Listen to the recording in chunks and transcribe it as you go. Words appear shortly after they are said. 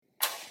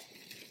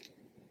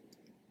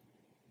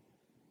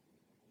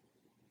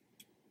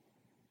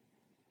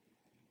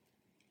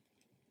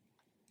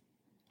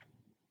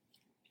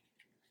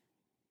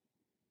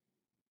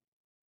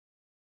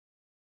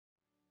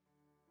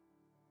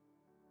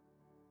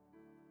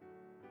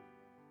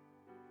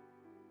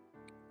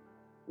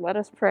Let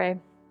us pray.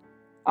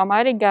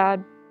 Almighty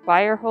God,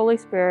 by your Holy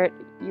Spirit,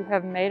 you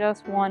have made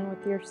us one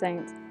with your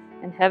saints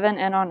in heaven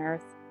and on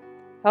earth.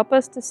 Help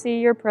us to see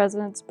your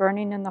presence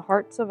burning in the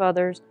hearts of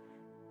others.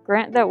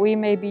 Grant that we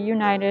may be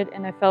united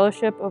in a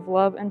fellowship of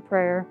love and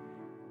prayer.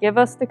 Give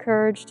us the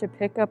courage to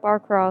pick up our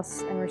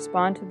cross and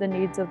respond to the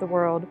needs of the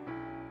world.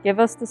 Give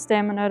us the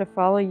stamina to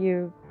follow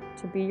you,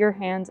 to be your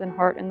hands and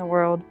heart in the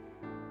world.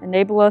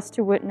 Enable us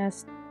to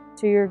witness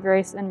to your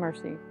grace and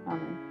mercy.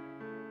 Amen.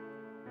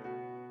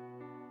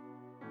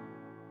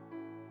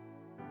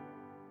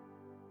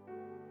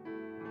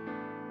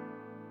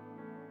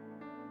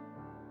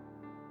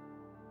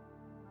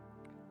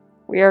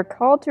 We are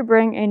called to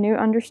bring a new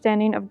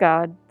understanding of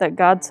God, that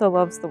God so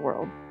loves the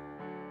world.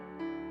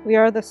 We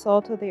are the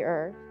salt of the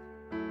earth.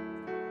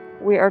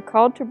 We are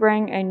called to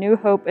bring a new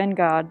hope in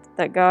God,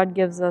 that God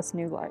gives us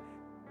new life.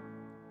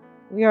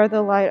 We are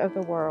the light of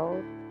the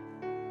world.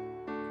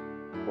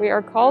 We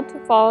are called to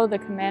follow the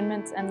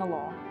commandments and the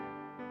law.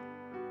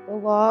 The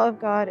law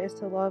of God is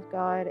to love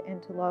God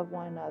and to love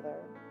one another.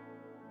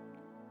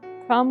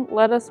 Come,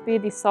 let us be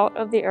the salt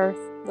of the earth,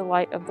 the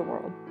light of the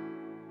world.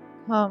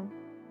 Come,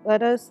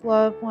 let us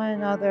love one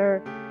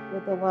another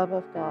with the love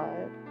of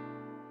God.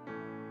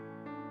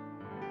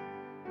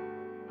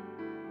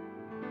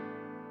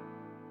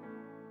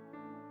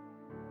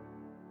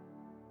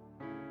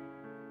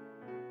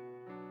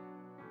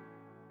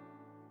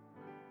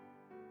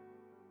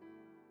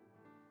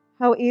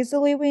 How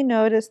easily we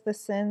notice the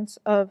sins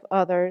of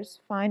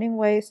others, finding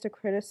ways to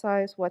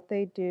criticize what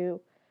they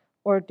do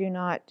or do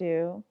not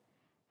do.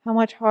 How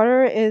much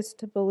harder it is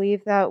to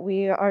believe that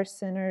we are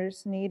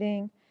sinners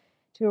needing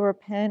to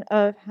repent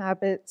of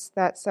habits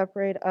that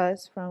separate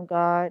us from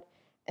God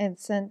and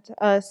sent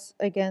us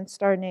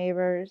against our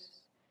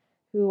neighbors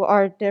who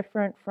are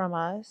different from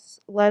us.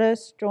 Let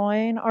us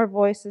join our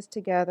voices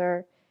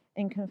together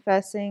in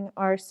confessing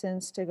our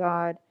sins to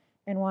God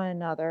and one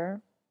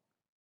another.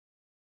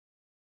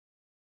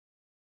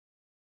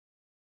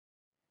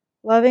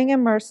 Loving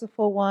and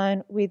merciful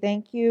one, we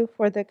thank you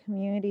for the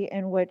community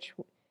in which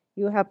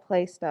you have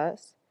placed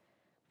us,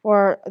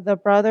 for the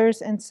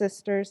brothers and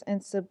sisters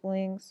and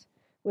siblings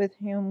with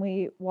whom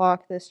we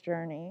walk this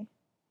journey.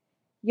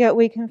 Yet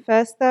we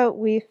confess that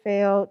we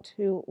fail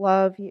to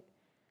love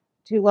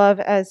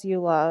as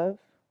you love.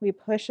 We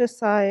push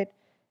aside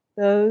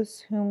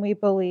those whom we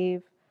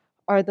believe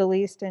are the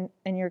least in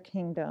your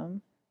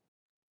kingdom.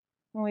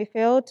 When we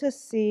fail to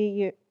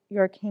see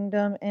your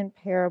kingdom in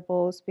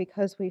parables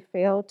because we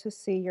fail to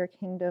see your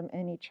kingdom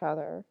in each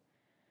other,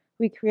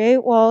 we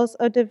create walls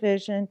of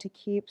division to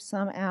keep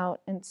some out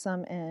and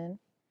some in.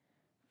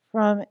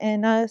 From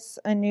in us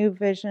a new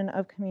vision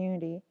of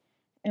community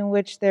in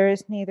which there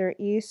is neither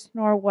east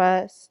nor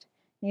west,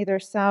 neither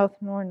south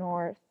nor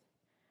north.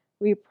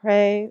 We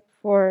pray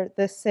for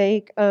the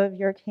sake of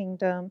your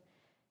kingdom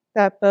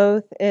that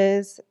both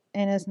is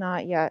and is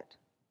not yet.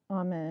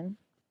 Amen.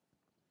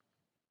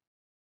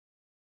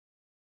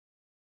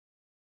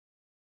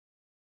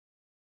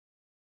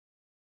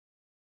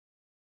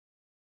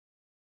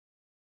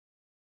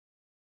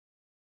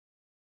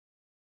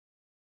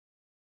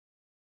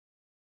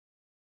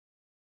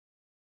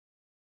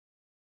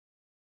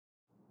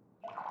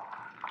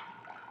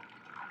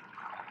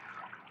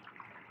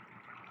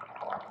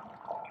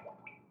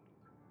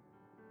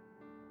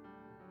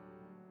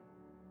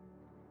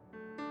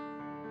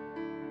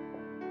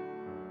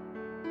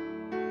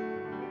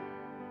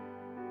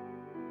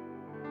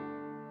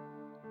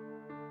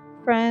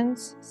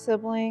 Friends,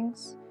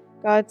 siblings,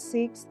 God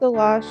seeks the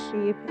lost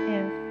sheep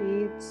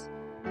and feeds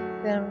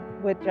them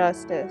with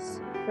justice.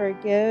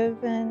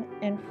 Forgiven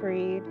and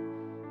freed,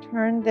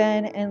 turn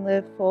then and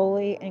live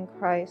fully in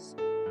Christ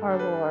our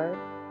Lord.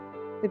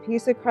 The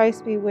peace of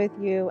Christ be with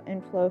you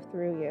and flow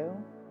through you.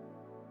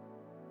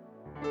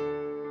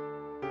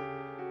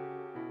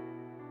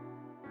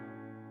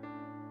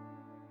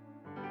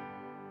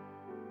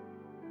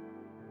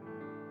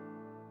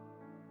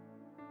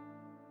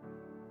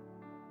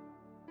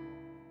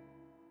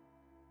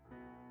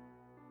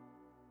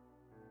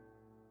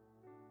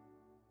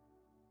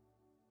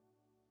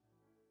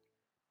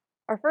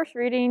 Our first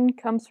reading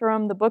comes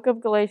from the book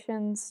of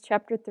Galatians,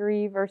 chapter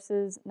 3,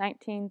 verses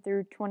 19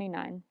 through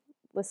 29.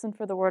 Listen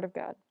for the word of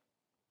God.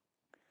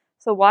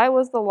 So why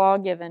was the law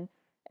given?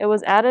 It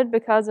was added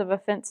because of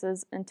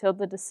offenses until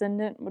the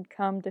descendant would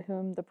come to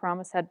whom the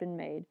promise had been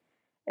made.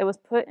 It was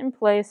put in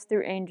place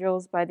through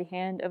angels by the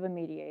hand of a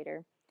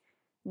mediator.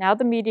 Now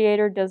the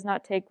mediator does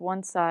not take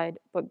one side,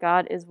 but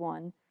God is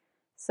one.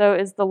 So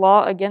is the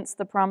law against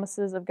the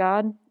promises of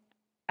God?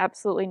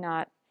 Absolutely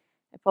not.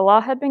 If a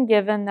law had been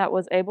given that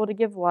was able to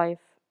give life,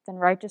 then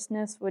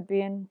righteousness would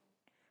in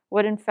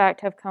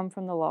fact have come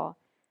from the law.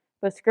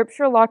 But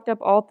Scripture locked up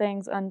all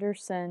things under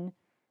sin,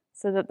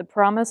 so that the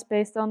promise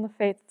based on the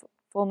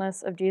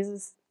faithfulness of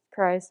Jesus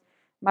Christ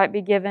might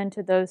be given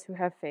to those who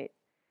have faith.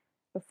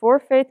 Before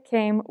faith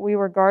came, we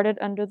were guarded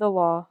under the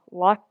law,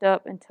 locked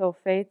up until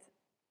faith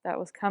that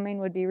was coming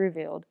would be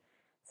revealed,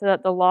 so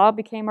that the law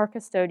became our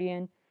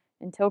custodian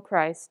until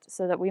Christ,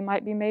 so that we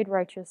might be made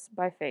righteous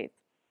by faith.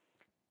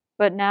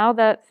 But now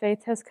that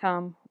faith has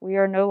come, we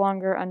are no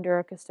longer under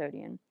a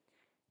custodian.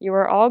 You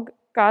are all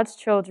God's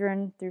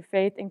children through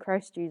faith in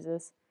Christ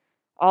Jesus.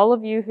 All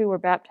of you who were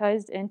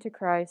baptized into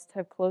Christ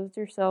have clothed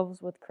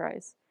yourselves with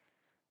Christ.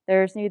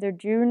 There is neither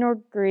Jew nor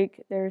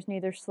Greek, there is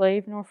neither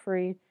slave nor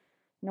free,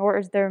 nor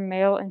is there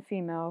male and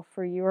female,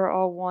 for you are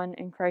all one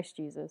in Christ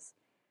Jesus.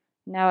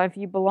 Now, if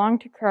you belong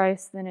to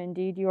Christ, then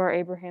indeed you are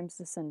Abraham's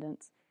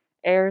descendants,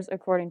 heirs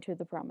according to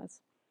the promise.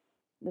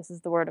 This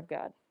is the word of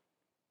God.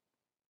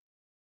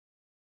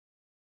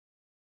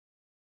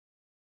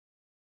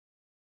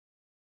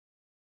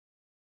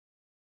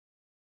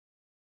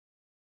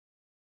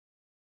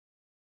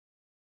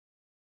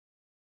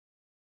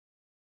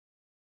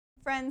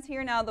 Friends,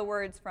 hear now the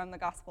words from the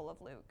Gospel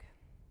of Luke.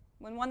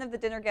 When one of the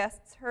dinner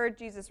guests heard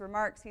Jesus'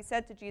 remarks, he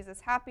said to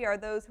Jesus, "Happy are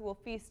those who will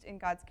feast in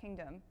God's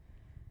kingdom."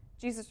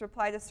 Jesus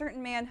replied, "A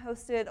certain man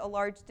hosted a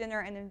large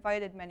dinner and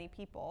invited many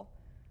people.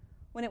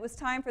 When it was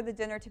time for the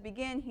dinner to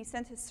begin, he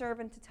sent his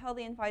servant to tell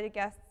the invited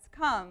guests,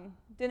 'Come,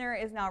 dinner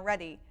is now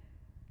ready.'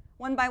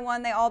 One by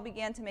one, they all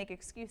began to make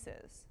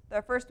excuses.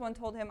 The first one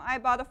told him, 'I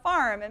bought a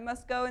farm and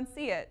must go and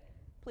see it.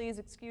 Please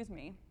excuse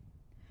me.'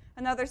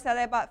 Another said,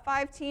 'I bought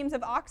 5 teams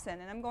of oxen,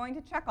 and I'm going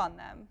to check on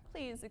them.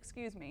 Please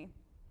excuse me.'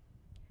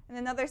 And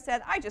another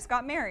said, 'I just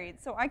got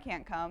married, so I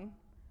can't come.'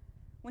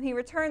 When he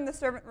returned, the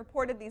servant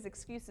reported these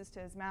excuses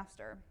to his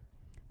master.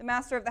 The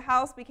master of the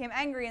house became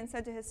angry and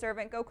said to his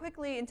servant, 'Go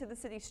quickly into the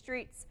city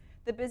streets,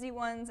 the busy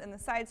ones and the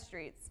side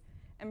streets,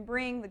 and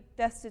bring the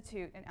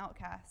destitute and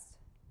outcast.'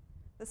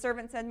 The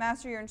servant said,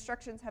 'Master, your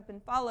instructions have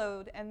been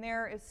followed, and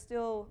there is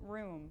still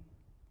room.'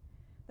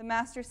 The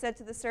master said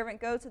to the servant,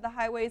 'Go to the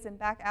highways and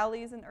back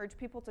alleys and urge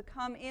people to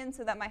come in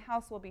so that my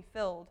house will be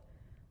filled.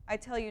 I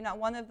tell you, not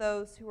one of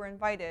those who were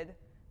invited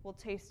will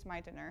taste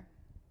my dinner.'"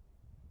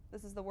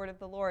 This is the word of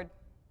the Lord.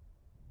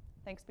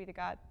 Thanks be to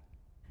God.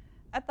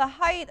 At the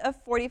height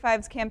of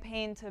 45's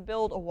campaign to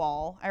build a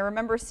wall, I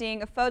remember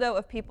seeing a photo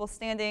of people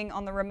standing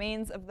on the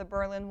remains of the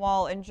Berlin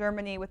Wall in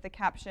Germany with the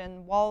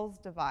caption, "Walls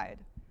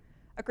divide."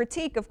 A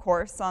critique, of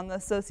course, on the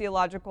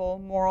sociological,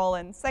 moral,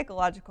 and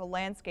psychological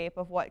landscape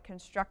of what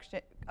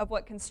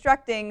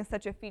constructing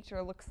such a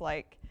feature looks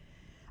like.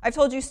 I've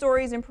told you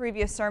stories in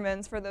previous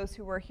sermons, for those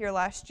who were here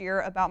last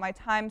year, about my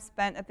time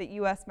spent at the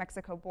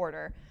US-Mexico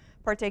border,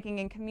 partaking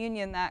in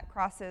communion that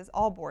crosses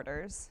all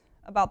borders,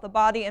 about the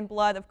body and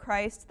blood of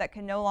Christ that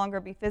can no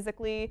longer be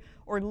physically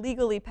or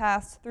legally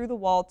passed through the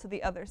wall to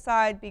the other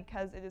side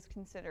because it is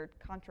considered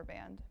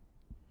contraband.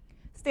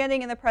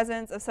 Standing in the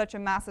presence of such a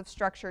massive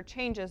structure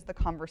changes the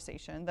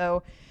conversation,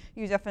 though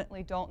you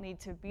definitely don't need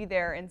to be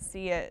there and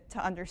see it to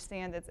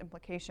understand its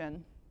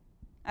implication.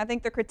 I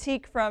think the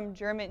critique from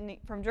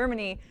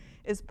Germany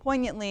is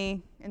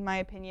poignantly, in my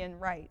opinion,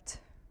 right.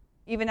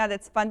 Even at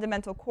its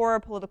fundamental core,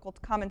 political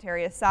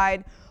commentary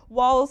aside,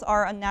 walls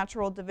are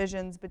unnatural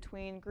divisions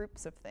between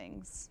groups of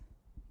things.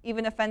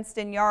 Even a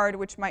fenced-in yard,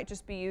 which might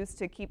just be used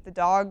to keep the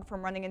dog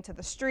from running into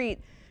the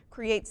street,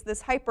 creates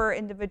this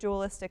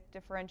hyper-individualistic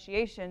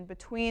differentiation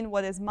between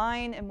what is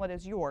mine and what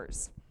is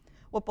yours,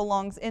 what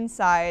belongs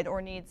inside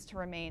or needs to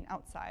remain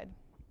outside.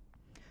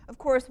 Of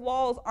course,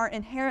 walls aren't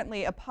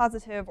inherently a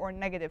positive or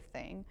negative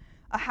thing.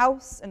 A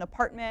house, an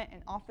apartment,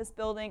 an office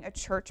building, a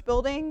church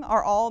building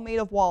are all made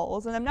of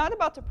walls, and I'm not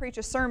about to preach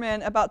a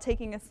sermon about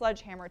taking a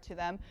sledgehammer to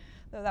them,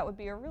 though that would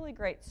be a really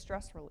great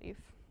stress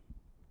relief.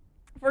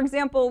 For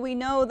example, we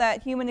know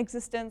that human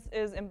existence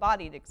is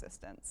embodied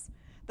existence.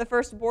 The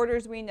first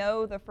borders we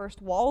know, the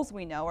first walls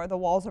we know, are the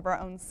walls of our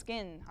own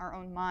skin, our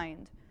own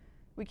mind.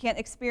 We can't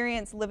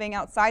experience living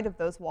outside of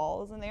those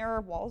walls, and they are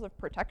walls of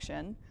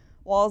protection,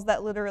 walls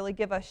that literally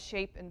give us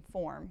shape and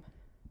form.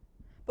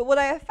 But what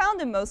I have found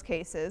in most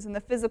cases, in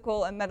the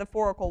physical and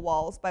metaphorical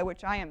walls by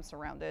which I am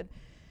surrounded,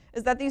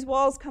 is that these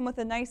walls come with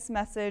a nice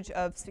message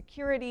of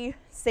security,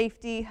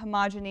 safety,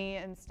 homogeny,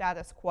 and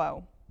status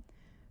quo.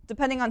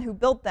 Depending on who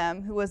built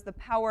them, who has the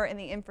power and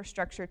the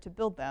infrastructure to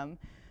build them,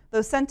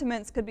 those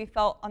sentiments could be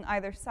felt on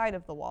either side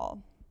of the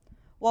wall.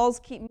 Walls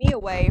keep me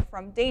away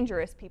from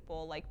dangerous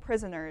people like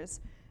prisoners,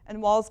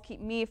 and walls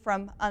keep me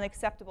from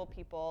unacceptable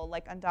people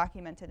like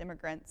undocumented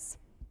immigrants.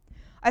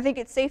 I think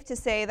it's safe to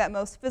say that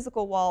most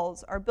physical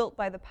walls are built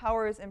by the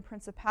powers and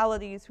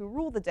principalities who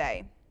rule the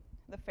day: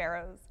 the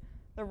pharaohs,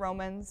 the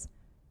Romans,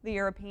 the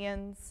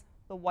Europeans,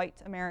 the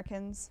white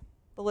Americans.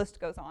 The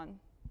list goes on.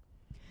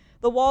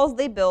 The walls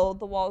they build,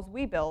 the walls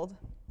we build,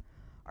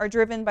 are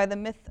driven by the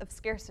myth of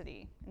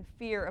scarcity and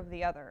fear of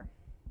the other.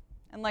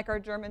 And like our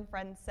German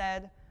friend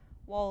said,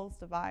 walls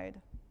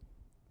divide.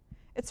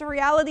 It's a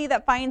reality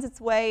that finds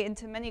its way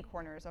into many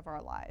corners of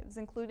our lives,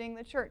 including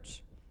the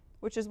church,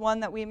 which is one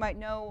that we might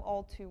know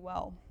all too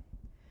well.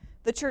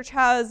 The church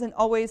has, and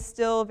always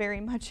still very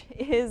much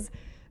is,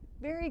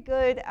 very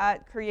good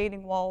at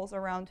creating walls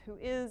around who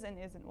is and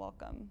isn't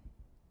welcome,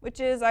 which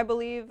is, I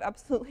believe,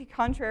 absolutely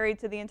contrary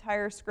to the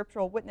entire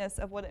scriptural witness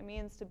of what it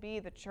means to be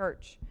the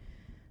church.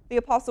 The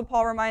Apostle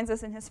Paul reminds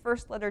us in his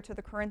first letter to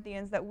the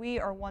Corinthians that we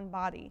are one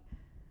body.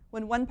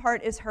 When one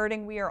part is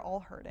hurting, we are all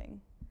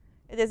hurting.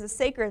 It is a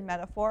sacred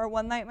metaphor,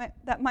 one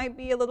that might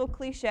be a little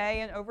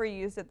cliche and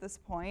overused at this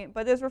point,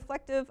 but is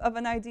reflective of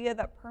an idea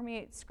that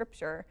permeates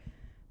Scripture,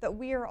 that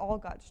we are all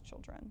God's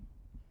children.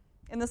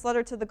 In this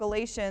letter to the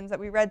Galatians that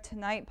we read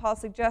tonight, Paul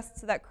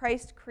suggests that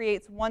Christ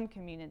creates one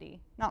community,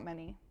 not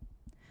many.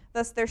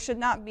 Thus, there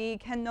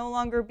can no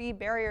longer be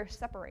barriers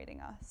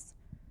separating us.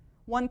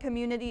 One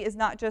community is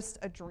not just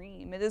a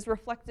dream. It is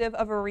reflective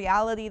of a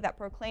reality that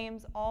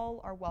proclaims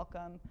all are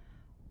welcome,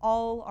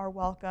 all are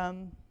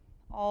welcome,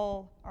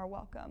 all are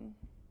welcome.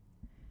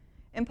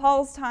 In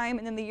Paul's time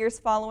and in the years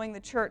following, the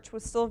church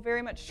was still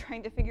very much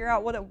trying to figure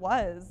out what it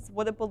was,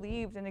 what it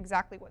believed, and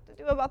exactly what to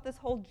do about this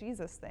whole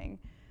Jesus thing.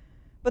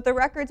 But the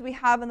records we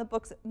have in the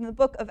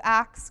book of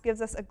Acts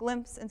gives us a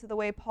glimpse into the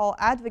way Paul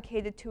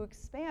advocated to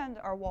expand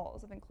our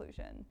walls of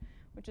inclusion,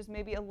 which is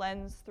maybe a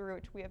lens through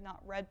which we have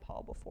not read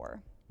Paul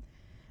before.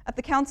 At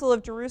the Council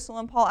of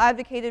Jerusalem, Paul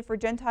advocated for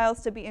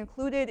Gentiles to be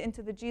included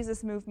into the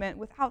Jesus movement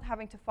without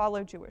having to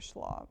follow Jewish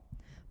law.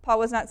 Paul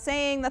was not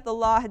saying that the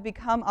law had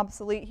become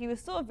obsolete. He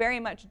was still very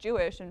much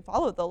Jewish and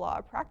followed the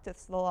law,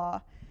 practiced the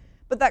law,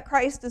 but that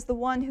Christ is the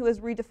one who has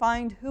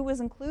redefined who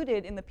is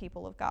included in the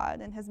people of God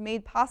and has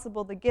made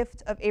possible the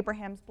gift of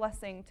Abraham's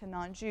blessing to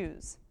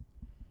non-Jews.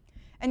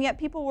 And yet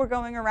people were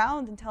going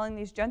around and telling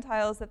these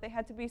Gentiles that they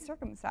had to be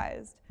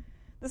circumcised.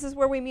 This is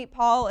where we meet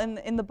Paul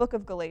in the book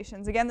of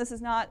Galatians. Again, this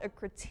is not a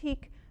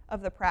critique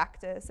of the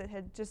practice. It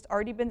had just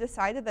already been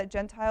decided that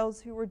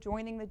Gentiles who were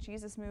joining the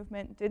Jesus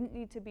movement didn't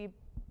need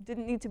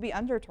to be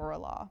under Torah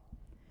law.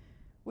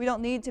 We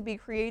don't need to be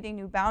creating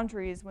new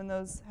boundaries when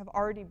those have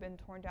already been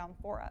torn down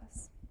for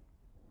us.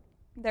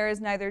 There is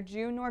neither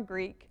Jew nor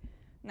Greek,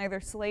 neither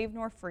slave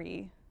nor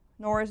free,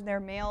 nor is there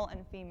male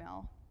and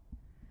female.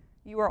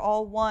 You are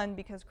all one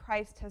because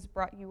Christ has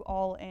brought you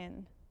all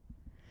in.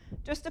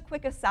 Just a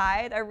quick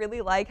aside, I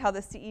really like how the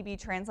CEB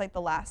translate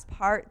the last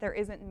part. There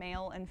isn't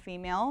male and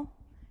female.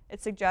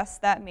 It suggests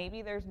that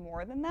maybe there's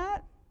more than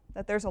that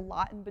there's a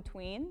lot in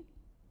between.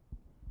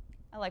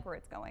 I like where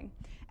it's going.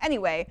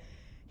 Anyway,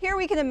 here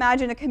we can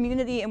imagine a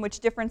community in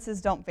which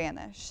differences don't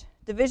vanish.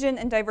 Division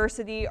and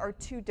diversity are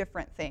two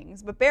different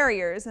things, but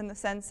barriers in the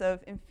sense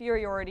of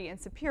inferiority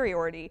and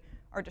superiority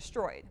are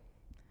destroyed.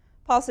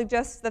 Paul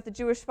suggests that the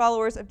Jewish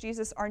followers of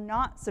Jesus are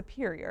not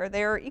superior.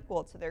 They are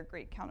equal to their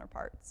Greek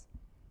counterparts.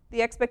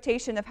 The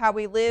expectation of how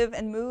we live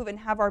and move and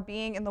have our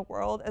being in the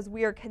world as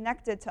we are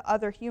connected to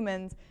other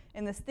humans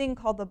in this thing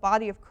called the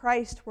body of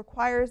Christ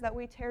requires that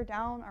we tear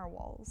down our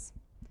walls.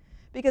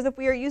 Because if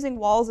we are using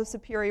walls of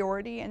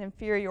superiority and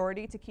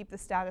inferiority to keep the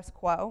status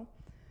quo,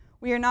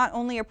 we are not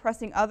only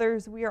oppressing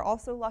others, we are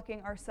also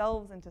locking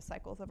ourselves into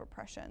cycles of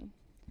oppression.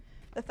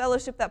 The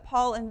fellowship that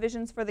Paul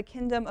envisions for the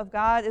kingdom of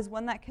God is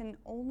one that can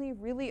only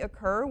really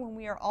occur when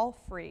we are all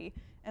free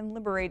and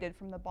liberated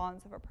from the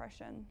bonds of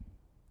oppression.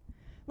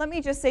 Let me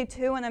just say,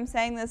 too, and I'm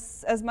saying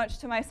this as much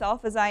to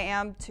myself as I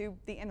am to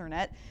the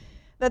internet,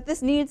 that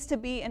this needs to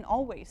be an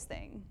always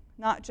thing,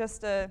 not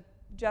just a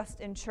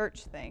just in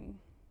church thing.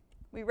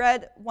 We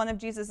read one of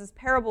Jesus'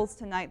 parables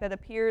tonight that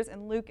appears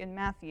in Luke and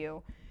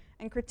Matthew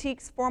and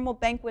critiques formal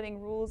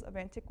banqueting rules of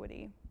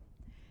antiquity.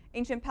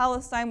 Ancient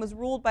Palestine was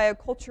ruled by a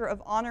culture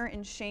of honor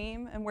and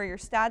shame, and where your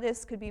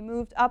status could be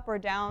moved up or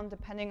down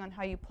depending on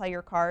how you play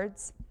your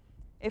cards.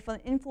 If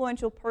an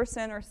influential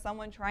person or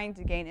someone trying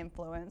to gain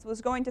influence was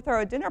going to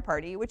throw a dinner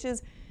party, which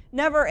is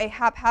never a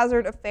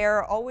haphazard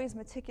affair, always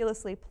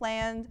meticulously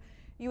planned,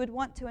 you would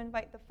want to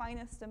invite the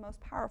finest and most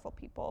powerful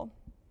people.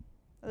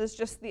 That is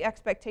just the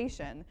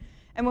expectation.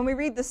 And when we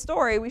read the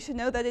story, we should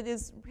know that it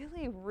is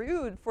really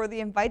rude for the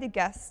invited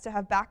guests to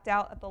have backed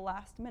out at the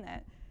last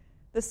minute.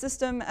 The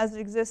system as it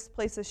exists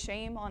places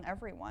shame on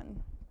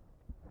everyone.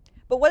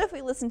 But what if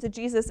we listen to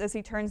Jesus as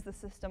he turns the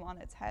system on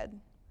its head?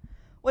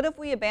 What if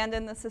we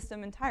abandon the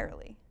system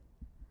entirely?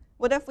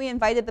 What if we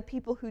invited the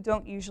people who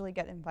don't usually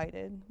get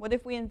invited? What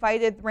if we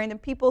invited random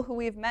people who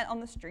we've met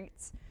on the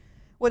streets?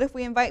 What if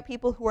we invite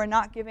people who are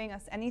not giving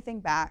us anything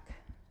back,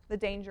 the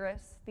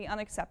dangerous, the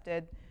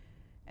unaccepted,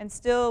 and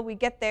still we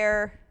get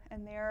there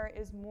and there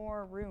is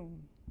more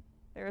room.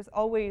 There is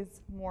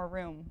always more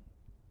room.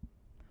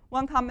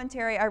 One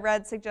commentary I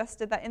read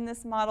suggested that in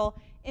this model,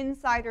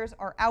 insiders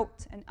are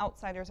out and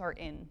outsiders are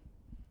in.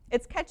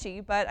 It's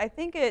catchy, but I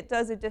think it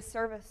does a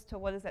disservice to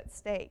what is at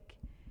stake.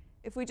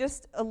 If we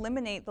just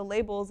eliminate the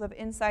labels of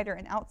insider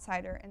and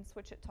outsider and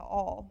switch it to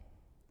all,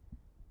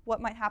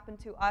 what might happen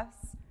to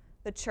us,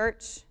 the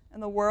church,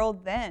 and the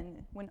world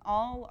then when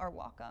all are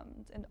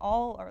welcomed and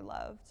all are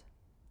loved?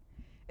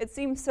 It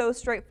seems so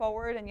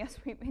straightforward, and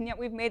yet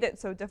we've made it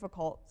so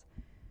difficult.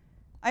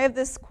 I have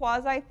this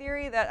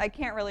quasi-theory that I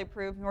can't really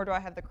prove, nor do I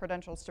have the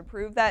credentials to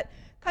prove, that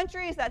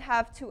countries that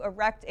have to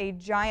erect a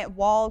giant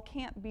wall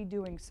can't be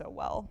doing so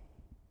well.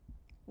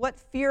 What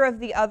fear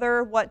of the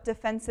other, what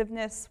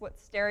defensiveness, what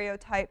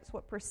stereotypes,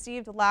 what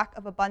perceived lack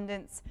of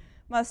abundance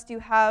must you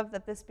have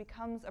that this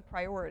becomes a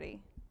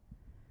priority?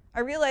 I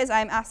realize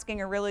I'm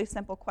asking a really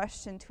simple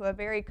question to a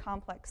very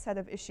complex set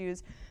of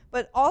issues,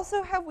 but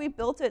also have we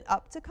built it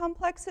up to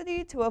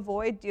complexity to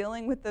avoid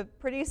dealing with the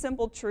pretty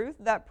simple truth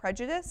that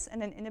prejudice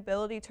and an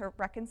inability to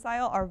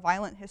reconcile our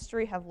violent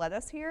history have led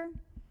us here?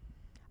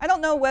 I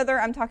don't know whether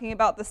I'm talking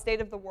about the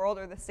state of the world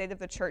or the state of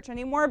the church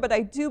anymore, but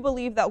I do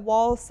believe that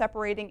walls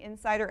separating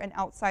insider and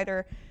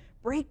outsider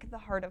break the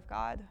heart of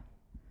God.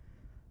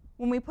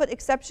 When we put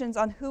exceptions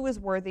on who is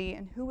worthy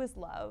and who is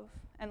loved,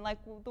 and like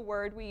the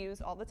word we use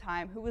all the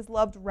time, who is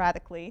loved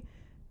radically,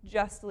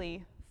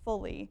 justly,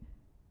 fully,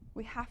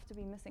 we have to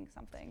be missing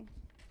something.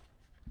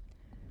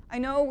 I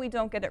know we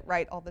don't get it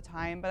right all the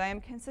time, but I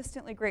am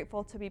consistently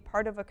grateful to be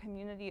part of a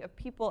community of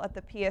people at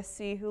the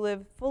PSC who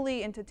live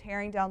fully into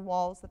tearing down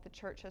walls that the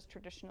church has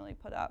traditionally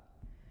put up,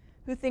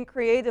 who think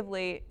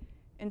creatively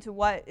into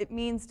what it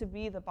means to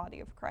be the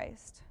body of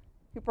Christ,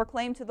 who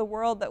proclaim to the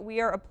world that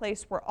we are a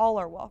place where all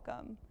are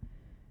welcome.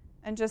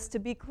 And just to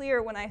be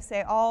clear, when I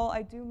say all,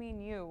 I do mean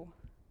you.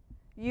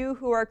 You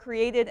who are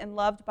created and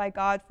loved by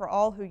God for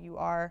all who you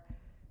are,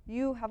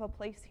 you have a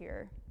place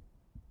here.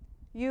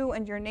 You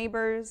and your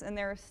neighbors, and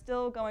there is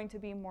still going to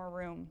be more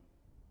room.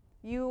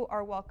 You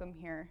are welcome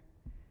here,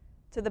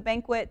 to the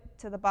banquet,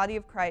 to the body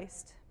of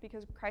Christ,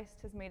 because Christ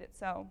has made it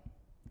so.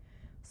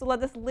 So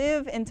let us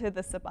live into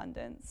this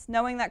abundance,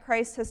 knowing that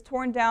Christ has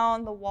torn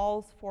down the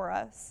walls for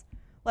us.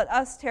 Let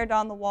us tear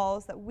down the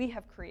walls that we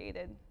have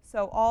created,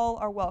 so all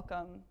are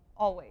welcome.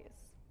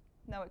 Always.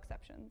 No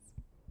exceptions.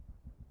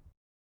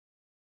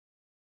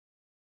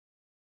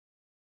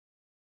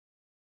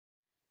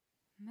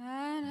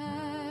 Mine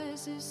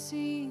eyes have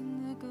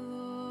seen the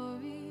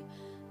glory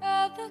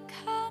of the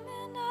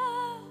coming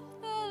of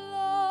the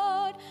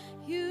Lord.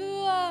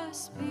 You are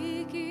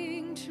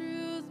speaking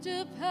truth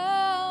to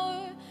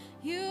power.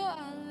 You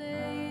are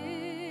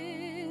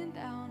laying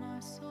down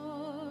our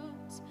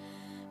swords.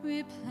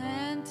 We're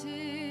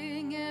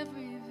planting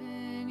every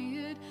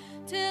vineyard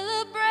till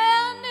a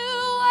brand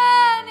new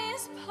wine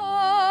is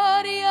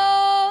poured.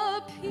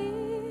 Your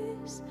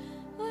peace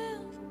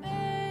will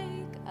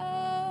make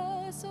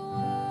us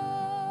one.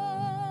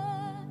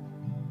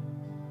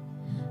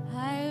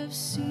 I have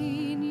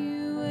seen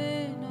you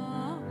in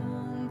our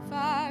home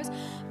fires,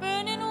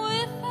 burning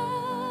with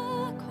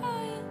a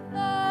quiet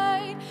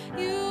light.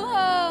 You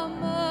are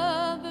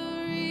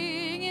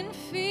mothering and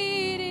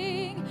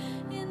feeding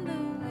in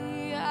the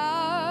wee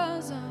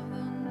hours of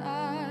the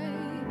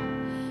night.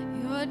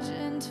 Your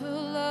gentle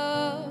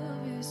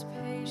love is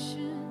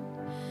patient.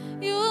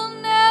 You will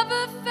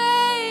never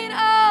fade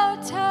or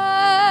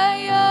tire.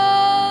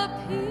 Your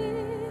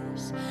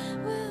peace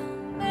will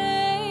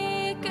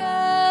make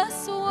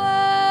us one.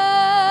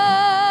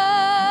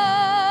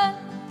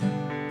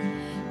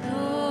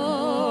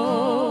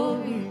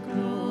 Glory,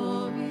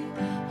 glory,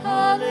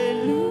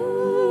 hallelujah.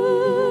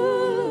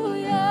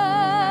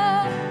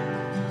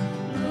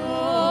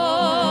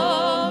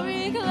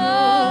 Glory,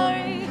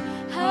 glory,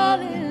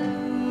 hallelujah.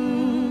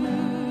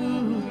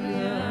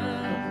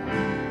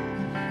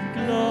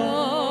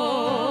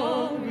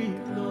 Glory,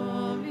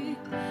 glory,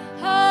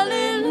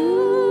 hallelujah.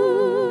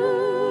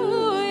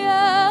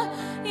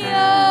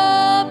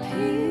 Your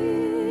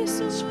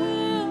peace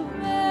will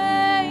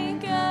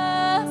make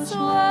us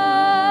one.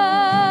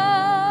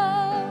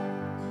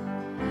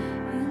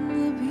 In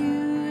the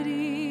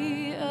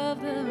beauty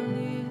of the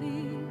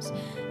lilies,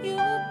 you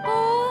were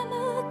born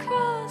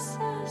across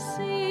the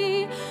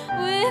sea,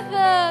 with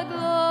a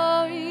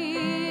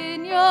glory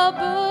in your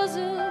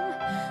bosom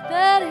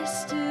that is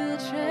still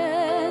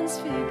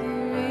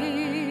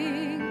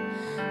transfiguring.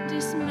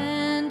 Dismay